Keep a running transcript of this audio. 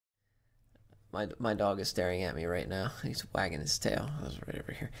My dog is staring at me right now. He's wagging his tail. I was right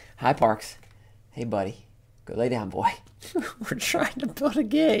over here. Hi, Parks. Hey, buddy. Go lay down, boy. We're trying to build a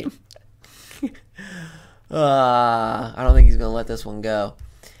game. I don't think he's gonna let this one go.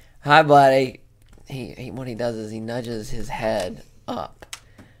 Hi, buddy. What he does is he nudges his head up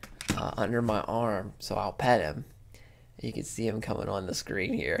under my arm, so I'll pet him. You can see him coming on the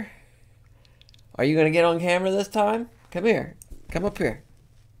screen here. Are you gonna get on camera this time? Come here. Come up here.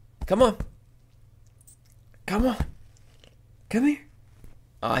 Come on. Come on. Come here.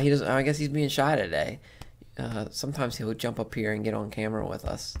 He doesn't. I guess he's being shy today. Sometimes he'll jump up here and get on camera with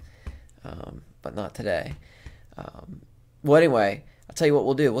us, but not today. Well, anyway, I'll tell you what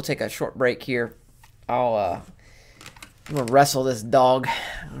we'll do. We'll take a short break here. I'm gonna wrestle this dog.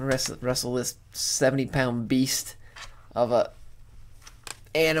 Wrestle this 70-pound beast of a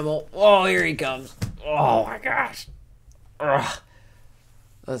animal. Oh, here he comes. Oh my gosh. Ugh.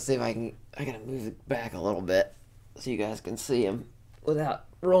 Let's see if I gotta move it back a little bit so you guys can see him without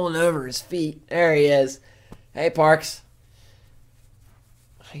rolling over his feet. There he is. Hey, Parks.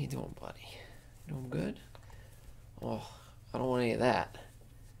 How you doing, buddy? You doing good? Oh, I don't want any of that.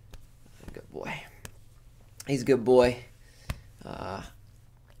 Good boy. He's a good boy.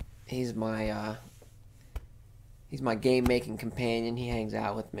 He's my game making companion. He hangs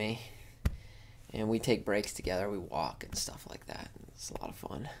out with me, and we take breaks together. We walk and stuff like that. It's a lot of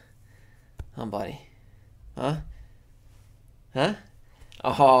fun. Huh, buddy? Huh? Huh?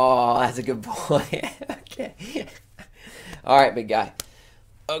 Oh, that's a good boy. Okay. All right, big guy.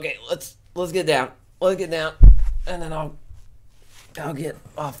 Okay, let's get down. Let's get down, and then I'll get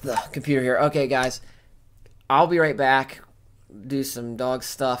off the computer here. Okay, guys, I'll be right back. Do some dog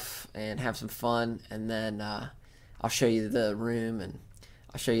stuff and have some fun, and then I'll show you the room, and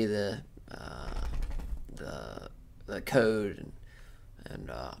I'll show you the code,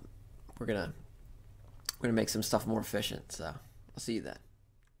 and we're gonna make some stuff more efficient. So I'll see you then.